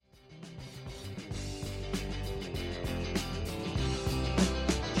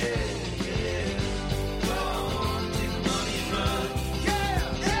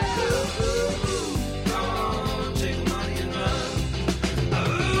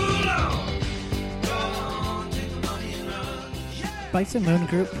Bison Moon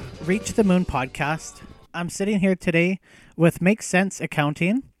Group, Reach the Moon podcast. I'm sitting here today with Make Sense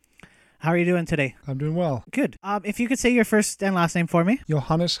Accounting. How are you doing today? I'm doing well. Good. If you could say your first and last name for me.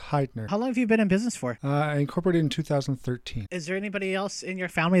 Johannes Heidner. How long have you been in business for? I incorporated in 2013. Is there anybody else in your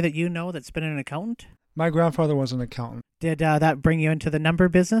family that you know that's been an accountant? My grandfather was an accountant. Did that bring you into the number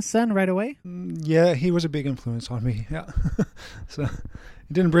business then right away? Yeah, he was a big influence on me. Yeah. So it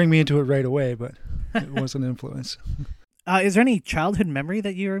didn't bring me into it right away, but it was an influence. Is there any childhood memory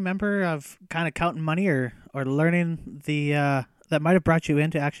that you remember of kind of counting money or learning the that might have brought you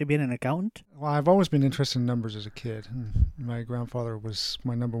into actually being an accountant? Well, I've always been interested in numbers as a kid. And my grandfather was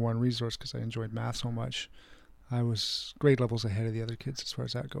my number one resource because I enjoyed math so much. I was grade levels ahead of the other kids as far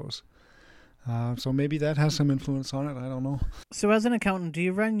as that goes. So maybe that has some influence on it. I don't know. So as an accountant, do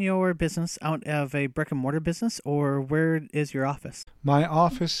you run your business out of a brick and mortar business, or where is your office? My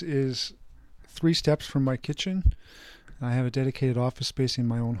office is 3 steps from my kitchen. I have a dedicated office space in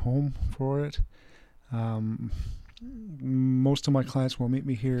my own home for it. Most of my clients will meet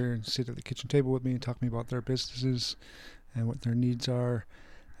me here and sit at the kitchen table with me and talk to me about their businesses and what their needs are.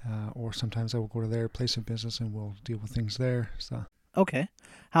 Or sometimes I will go to their place of business and we'll deal with things there. So. Okay.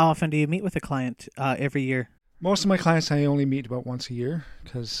 How often do you meet with a client every year? Most of my clients I only meet about once a year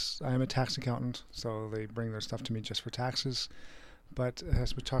because I am a tax accountant, so they bring their stuff to me just for taxes. But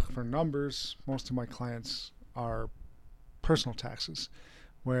as we talk for numbers, most of my clients are personal taxes,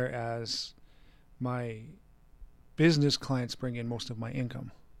 whereas my business clients bring in most of my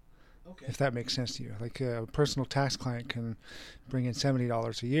income. Okay. If that makes sense to you. Like a personal tax client can bring in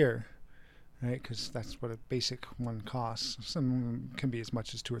 $70 a year, right? Because that's what a basic one costs. Some can be as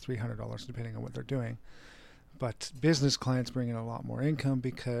much as $200 or $300 depending on what they're doing. But business clients bring in a lot more income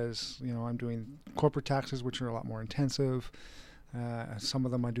because, I'm doing corporate taxes, which are a lot more intensive. Some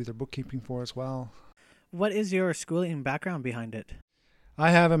of them I do their bookkeeping for as well. What is your schooling background behind it?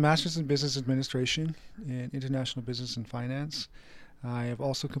 I have a master's in business administration and international business and finance. I have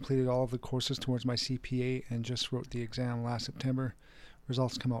also completed all of the courses towards my CPA and just wrote the exam last September.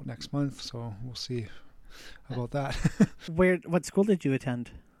 Results come out next month, so we'll see about that. What school did you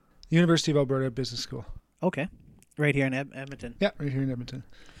attend? University of Alberta Business School. Okay. Right here in Edmonton? Yeah, right here in Edmonton.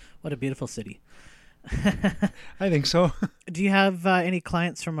 What a beautiful city. I think so. Do you have any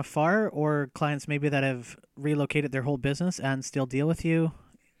clients from afar or clients maybe that have relocated their whole business and still deal with you?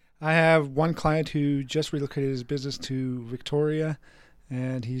 I have one client who just relocated his business to Victoria,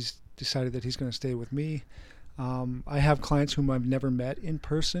 and he's decided that he's going to stay with me. I have clients whom I've never met in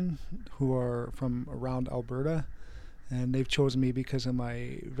person who are from around Alberta, and they've chosen me because of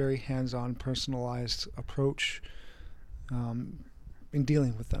my very hands-on, personalized approach in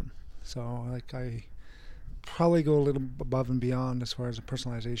dealing with them. So I probably go a little above and beyond as far as the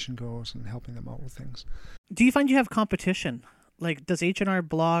personalization goes and helping them out with things. Do you find you have competition? Like, does H&R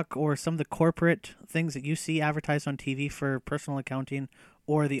Block or some of the corporate things that you see advertised on TV for personal accounting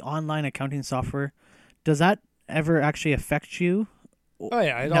or the online accounting software, does that ever actually affect you? Oh,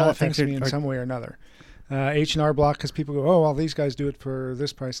 yeah. It all affects me in some way or another. H&R Block, because people go, oh, well, these guys do it for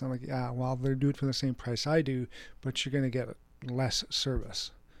this price. And I'm like, yeah, well, they do it for the same price I do, but you're going to get less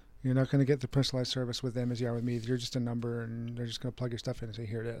service. You're not going to get the personalized service with them as you are with me. You're just a number, and they're just going to plug your stuff in and say,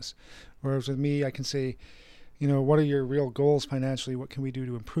 here it is. Whereas with me, I can say, what are your real goals financially? What can we do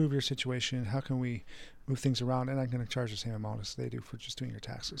to improve your situation? How can we move things around? And I'm going to charge the same amount as they do for just doing your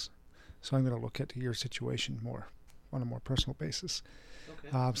taxes. So I'm going to look at your situation more on a more personal basis.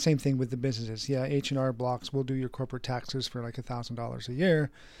 Okay. Same thing with the businesses. Yeah, H&R Blocks will do your corporate taxes for like $1,000 a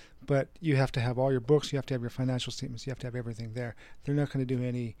year, but you have to have all your books, you have to have your financial statements, you have to have everything there. They're not going to do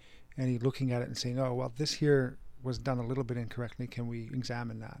any looking at it and saying, oh, well, this here was done a little bit incorrectly. Can we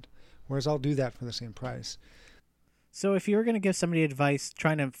examine that? Whereas I'll do that for the same price. So if you were going to give somebody advice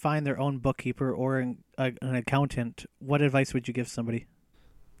trying to find their own bookkeeper or an accountant, what advice would you give somebody?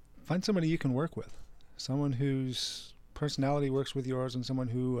 Find somebody you can work with, someone whose personality works with yours and someone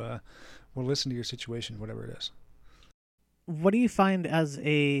who will listen to your situation, whatever it is. What do you find as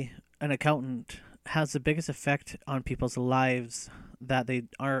an accountant has the biggest effect on people's lives that they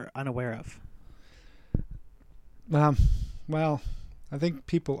are unaware of? Well, I think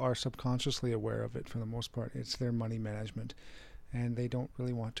people are subconsciously aware of it for the most part. It's their money management, and they don't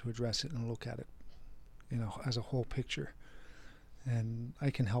really want to address it and look at it, as a whole picture. And I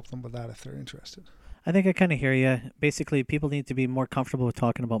can help them with that if they're interested. I think I kind of hear you. Basically, people need to be more comfortable with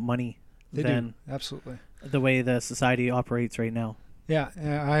talking about money than absolutely the way the society operates right now. Yeah,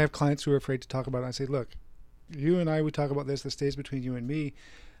 I have clients who are afraid to talk about it. I say, look, you and I would talk about this stays between you and me.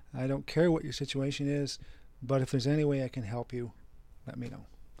 I don't care what your situation is, but if there's any way I can help you, let me know.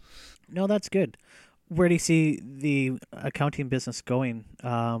 No, that's good. where do you see the accounting business going?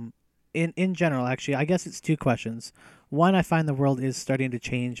 In general, actually, I guess it's two questions. One, I find the world is starting to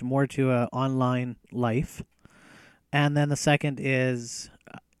change more to a online life, and then the second is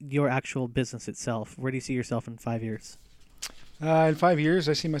your actual business itself. Where do you see yourself in 5 years? In 5 years,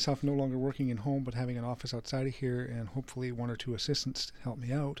 I see myself no longer working in home, but having an office outside of here, and hopefully one or two assistants to help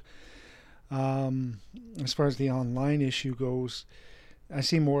me out. As far as the online issue goes, I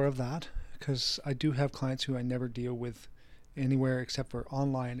see more of that because I do have clients who I never deal with anywhere except for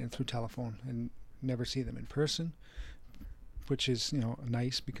online and through telephone, and never see them in person, which is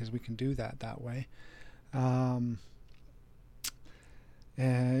nice because we can do that way. And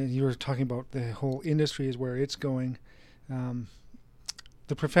you were talking about the whole industry is where it's going.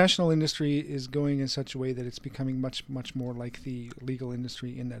 The professional industry is going in such a way that it's becoming much more like the legal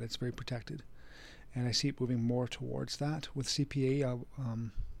industry in that it's very protected, and I see it moving more towards that with CPA.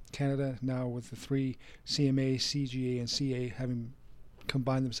 Canada now, with the three, CMA, CGA, and CA, having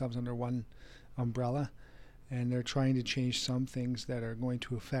combined themselves under one umbrella, and they're trying to change some things that are going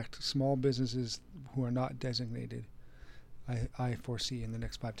to affect small businesses who are not designated. I foresee in the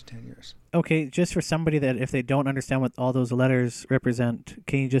next 5 to 10 years. Okay, just for somebody that if they don't understand what all those letters represent,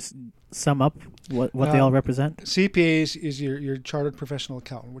 can you just sum up what they all represent? CPA is your chartered professional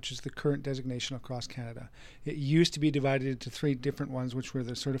accountant, which is the current designation across Canada. It used to be divided into 3 different ones, which were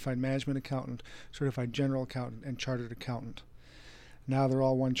the certified management accountant, certified general accountant, and chartered accountant. Now they're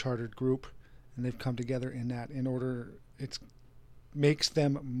all one chartered group, and they've come together in that in order. It makes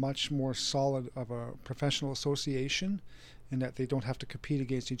them much more solid of a professional association, in that they don't have to compete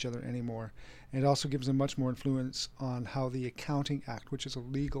against each other anymore. And it also gives them much more influence on how the Accounting Act, which is a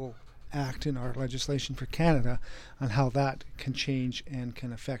legal act in our legislation for Canada, on how that can change and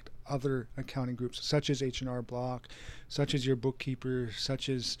can affect other accounting groups, such as H&R Block, such as your bookkeeper, such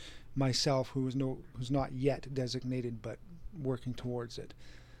as myself, who's not yet designated but working towards it.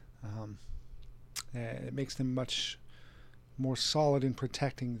 It makes them much more solid in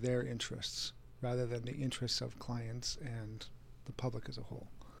protecting their interests, rather than the interests of clients and the public as a whole.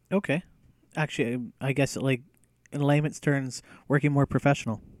 Okay. Actually, I guess in layman's terms, working more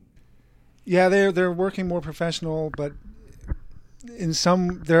professional. Yeah, they're working more professional, but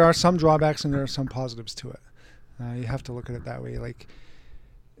there are some drawbacks and there are some positives to it. You have to look at it that way. Like,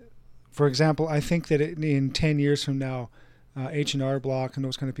 for example, I think that in 10 years from now, H&R Block and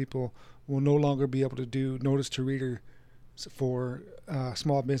those kind of people will no longer be able to do notice to reader for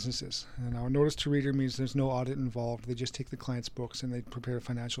small businesses. And our notice to reader means there's no audit involved. They just take the client's books and they prepare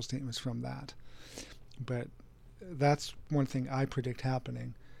financial statements from that. But that's one thing I predict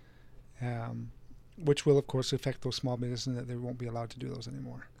happening, which will of course affect those small businesses, and that they won't be allowed to do those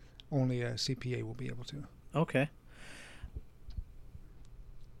anymore. Only a CPA will be able to. Okay.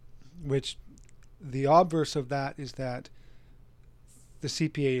 Which the obverse of that is that the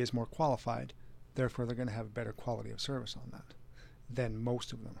CPA is more qualified. Therefore, they're going to have a better quality of service on that than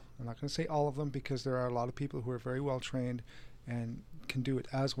most of them. I'm not going to say all of them, because there are a lot of people who are very well trained and can do it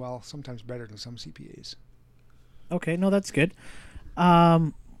as well, sometimes better than some CPAs. Okay, no, that's good.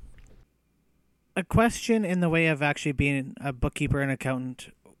 A question in the way of actually being a bookkeeper and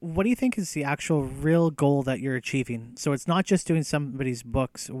accountant. What do you think is the actual real goal that you're achieving? So it's not just doing somebody's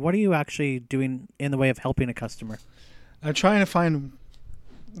books. What are you actually doing in the way of helping a customer? I'm trying to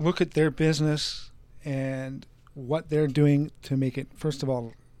look at their business and what they're doing to make it, first of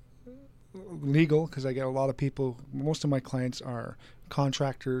all, legal, because I get a lot of people, most of my clients are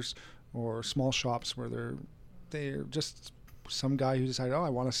contractors or small shops where they're just some guy who decided, I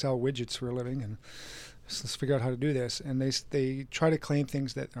want to sell widgets for a living, and let's figure out how to do this. And they try to claim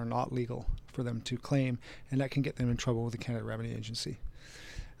things that are not legal for them to claim, and that can get them in trouble with the Canada Revenue Agency.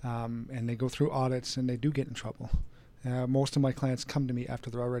 And they go through audits, and they do get in trouble. Most of my clients come to me after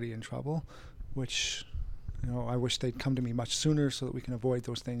they're already in trouble, which I wish they'd come to me much sooner so that we can avoid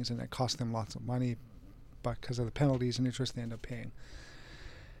those things, and it costs them lots of money because of the penalties and interest they end up paying.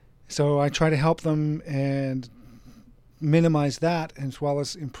 So I try to help them and minimize that, as well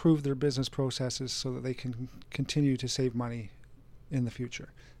as improve their business processes so that they can continue to save money in the future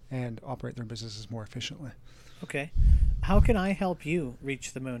and operate their businesses more efficiently. Okay. How can I help you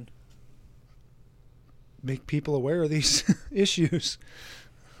reach the moon? Make people aware of these issues.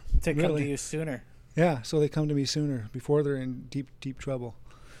 To come to you sooner. Yeah, so they come to me sooner, before they're in deep trouble.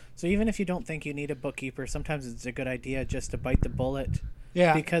 So even if you don't think you need a bookkeeper, sometimes it's a good idea just to bite the bullet.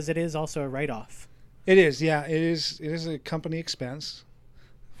 Yeah. Because it is also a write-off. It is, yeah. It is a company expense,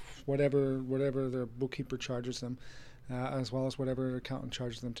 whatever the bookkeeper charges them, as well as whatever the accountant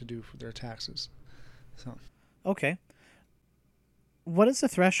charges them to do for their taxes. So. Okay. What is the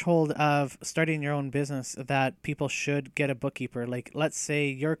threshold of starting your own business that people should get a bookkeeper? Like, let's say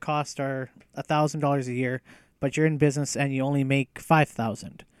your costs are $1,000 a year, but you're in business and you only make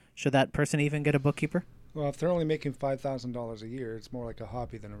 $5,000. Should that person even get a bookkeeper? Well, if they're only making $5,000 a year, it's more like a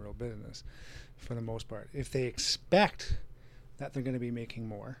hobby than a real business for the most part. If they expect that they're going to be making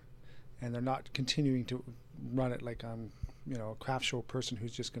more and they're not continuing to run it like I'm, a craft show person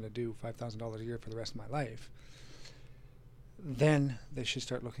who's just going to do $5,000 a year for the rest of my life, then they should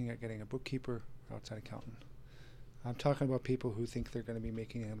start looking at getting a bookkeeper or outside accountant. I'm talking about people who think they're going to be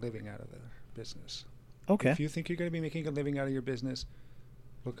making a living out of their business. Okay. If you think you're going to be making a living out of your business,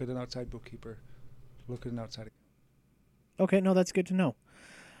 look at an outside bookkeeper. Look at an outside accountant. Okay, no, that's good to know.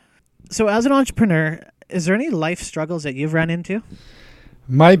 So as an entrepreneur, is there any life struggles that you've run into?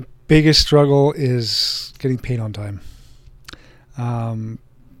 My biggest struggle is getting paid on time.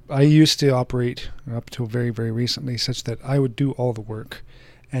 I used to operate up till very, very recently such that I would do all the work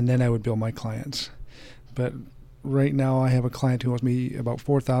and then I would bill my clients. But right now I have a client who owes me about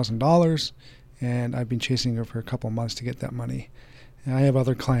 $4,000 and I've been chasing her for a couple of months to get that money. And I have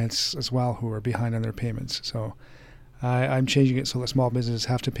other clients as well who are behind on their payments. So I'm changing it so that small businesses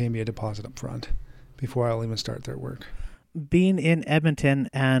have to pay me a deposit up front before I'll even start their work. Being in Edmonton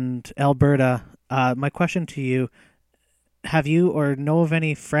and Alberta, my question to you, have you or know of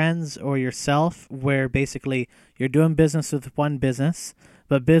any friends or yourself where basically you're doing business with one business,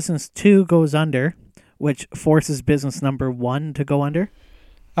 but business 2 goes under, which forces business number 1 to go under?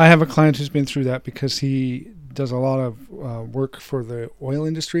 I have a client who's been through that because he does a lot of work for the oil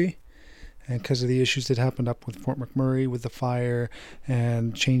industry. And because of the issues that happened up with Fort McMurray with the fire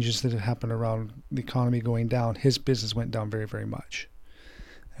and changes that had happened around the economy going down, his business went down very, very much.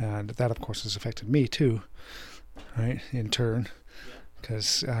 And that, of course, has affected me too, right, in turn.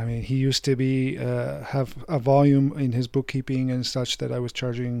 Because, he used to be have a volume in his bookkeeping and such that I was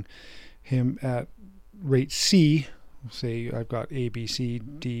charging him at rate C. Say I've got A, B, C,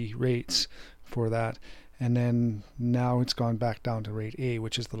 D rates for that. And then now it's gone back down to rate A,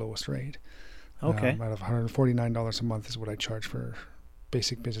 which is the lowest rate. Okay. Out of $149 a month is what I charge for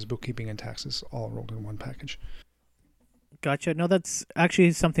basic business bookkeeping and taxes all rolled in one package. Gotcha. No, that's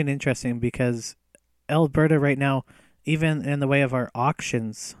actually something interesting because Alberta right now, even in the way of our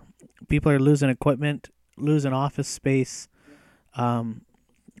auctions, people are losing equipment, losing office space. I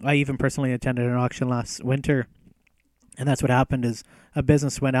even personally attended an auction last winter, and that's what happened is a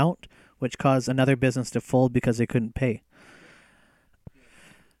business went out, which caused another business to fold because they couldn't pay.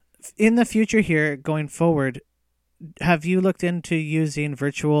 In the future here, going forward, have you looked into using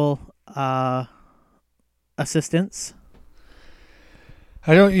virtual assistants?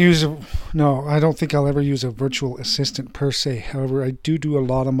 I don't think I'll ever use a virtual assistant per se. However, I do a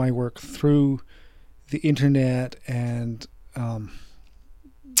lot of my work through the internet and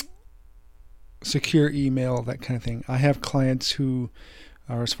secure email, that kind of thing. I have clients who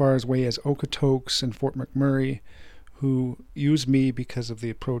are as far away as Okotoks and Fort McMurray who use me because of the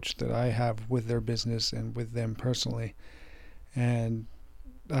approach that I have with their business and with them personally. And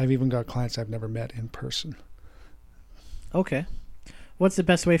I've even got clients I've never met in person. Okay. What's the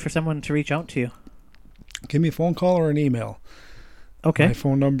best way for someone to reach out to you? Give me a phone call or an email. Okay. My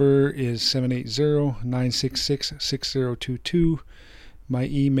phone number is 780-966-6022. My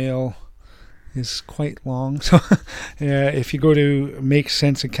email is quite long. So if you go to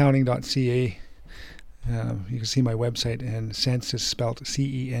makesenseaccounting.ca, you can see my website, and sense is spelled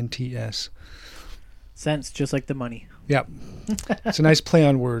C-E-N-T-S. Sense, just like the money. Yep. It's a nice play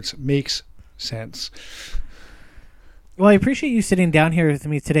on words. Makes sense. Well, I appreciate you sitting down here with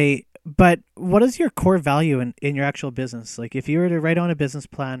me today, but what is your core value in your actual business? Like if you were to write on a business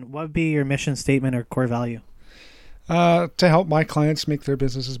plan, what would be your mission statement or core value? To help my clients make their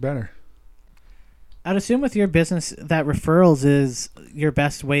businesses better. I'd assume with your business that referrals is your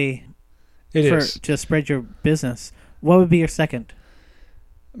best way to spread your business. What would be your second?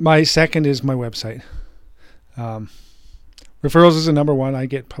 My second is my website. Referrals is the number one. I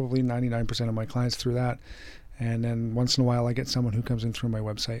get probably 99% of my clients through that. And then once in a while I get someone who comes in through my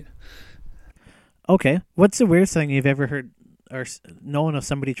website. Okay. What's the weirdest thing you've ever heard or known of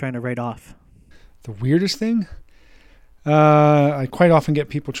somebody trying to write off? The weirdest thing? I quite often get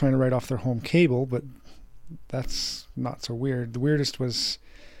people trying to write off their home cable, but that's not so weird. The weirdest was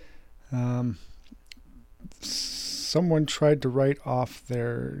someone tried to write off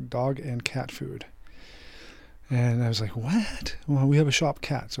their dog and cat food. And I was like, what? Well, we have a shop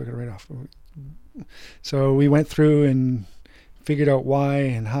cat, so I got to write off. So we went through and figured out why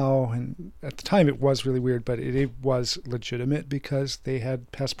and how. And at the time it was really weird, but it was legitimate because they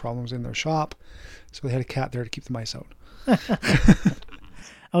had pest problems in their shop. So they had a cat there to keep the mice out.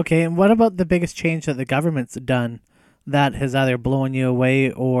 Okay, and what about the biggest change that the government's done that has either blown you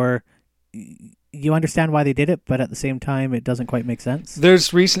away or you understand why they did it, but at the same time it doesn't quite make sense?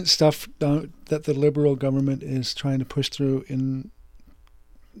 There's recent stuff that the Liberal government is trying to push through and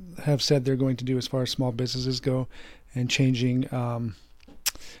have said they're going to do as far as small businesses go, and changing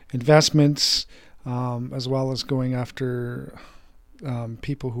investments, as well as going after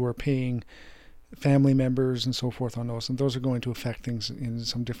people who are paying family members and so forth on those. And those are going to affect things in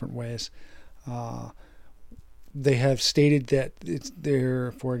some different ways. They have stated that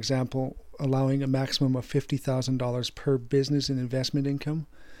they're, for example, allowing a maximum of $50,000 per business in investment income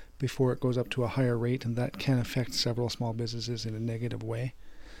before it goes up to a higher rate, and that can affect several small businesses in a negative way.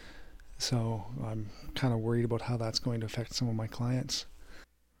 So I'm kind of worried about how that's going to affect some of my clients.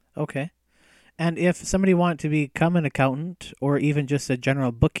 Okay. And if somebody wanted to become an accountant or even just a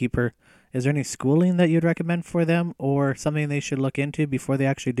general bookkeeper, is there any schooling that you'd recommend for them or something they should look into before they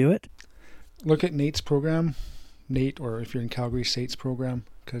actually do it? Look at Nate's program, Nate, or if you're in Calgary, State's program,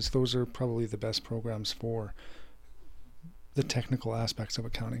 because those are probably the best programs for the technical aspects of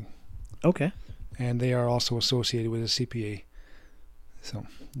accounting. Okay. And they are also associated with a CPA. So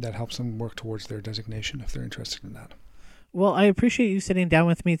that helps them work towards their designation if they're interested in that. Well, I appreciate you sitting down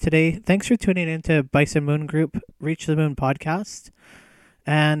with me today. Thanks for tuning into Bison Moon Group, Reach the Moon podcast.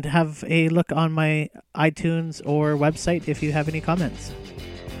 And have a look on my iTunes or website if you have any comments.